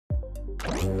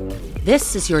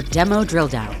This is your demo drill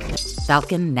down,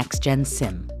 Falcon Next-Gen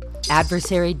SIEM,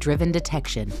 Adversary-Driven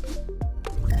Detection.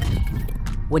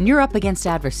 When you're up against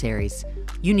adversaries,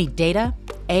 you need data,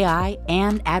 AI,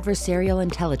 and adversarial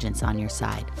intelligence on your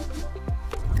side.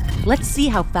 Let's see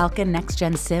how Falcon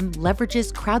Next-Gen SIEM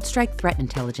leverages CrowdStrike threat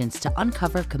intelligence to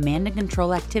uncover command and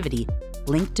control activity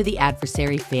linked to the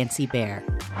adversary Fancy Bear.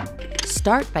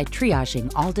 Start by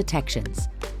triaging all detections.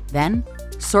 Then,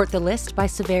 sort the list by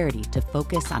severity to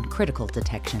focus on critical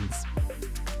detections.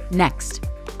 Next,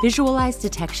 visualize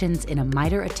detections in a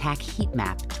MITRE ATT&CK heat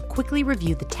map to quickly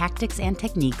review the tactics and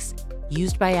techniques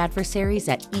used by adversaries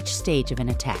at each stage of an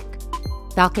attack.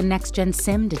 Falcon Next-Gen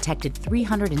SIEM detected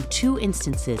 302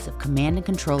 instances of command and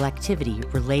control activity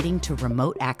relating to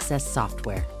remote access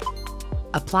software.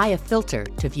 Apply a filter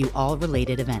to view all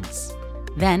related events.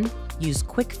 Then, use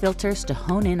quick filters to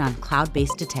hone in on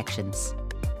cloud-based detections.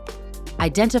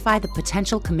 Identify the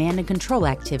potential command and control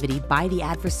activity by the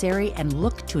adversary and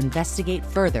look to investigate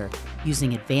further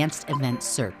using advanced event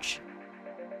search.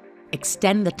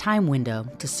 Extend the time window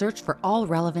to search for all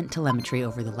relevant telemetry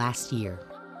over the last year.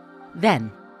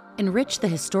 Then, enrich the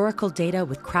historical data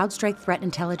with CrowdStrike threat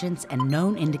intelligence and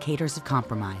known indicators of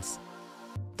compromise.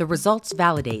 The results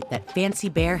validate that Fancy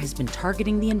Bear has been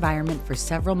targeting the environment for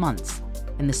several months,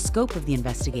 and the scope of the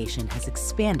investigation has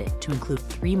expanded to include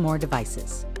 3 more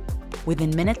devices.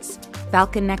 Within minutes,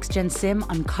 Falcon Next-Gen SIEM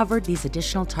uncovered these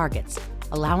additional targets,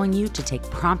 allowing you to take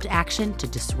prompt action to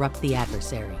disrupt the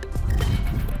adversary.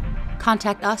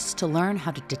 Contact us to learn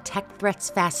how to detect threats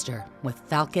faster with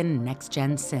Falcon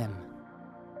Next-Gen SIEM.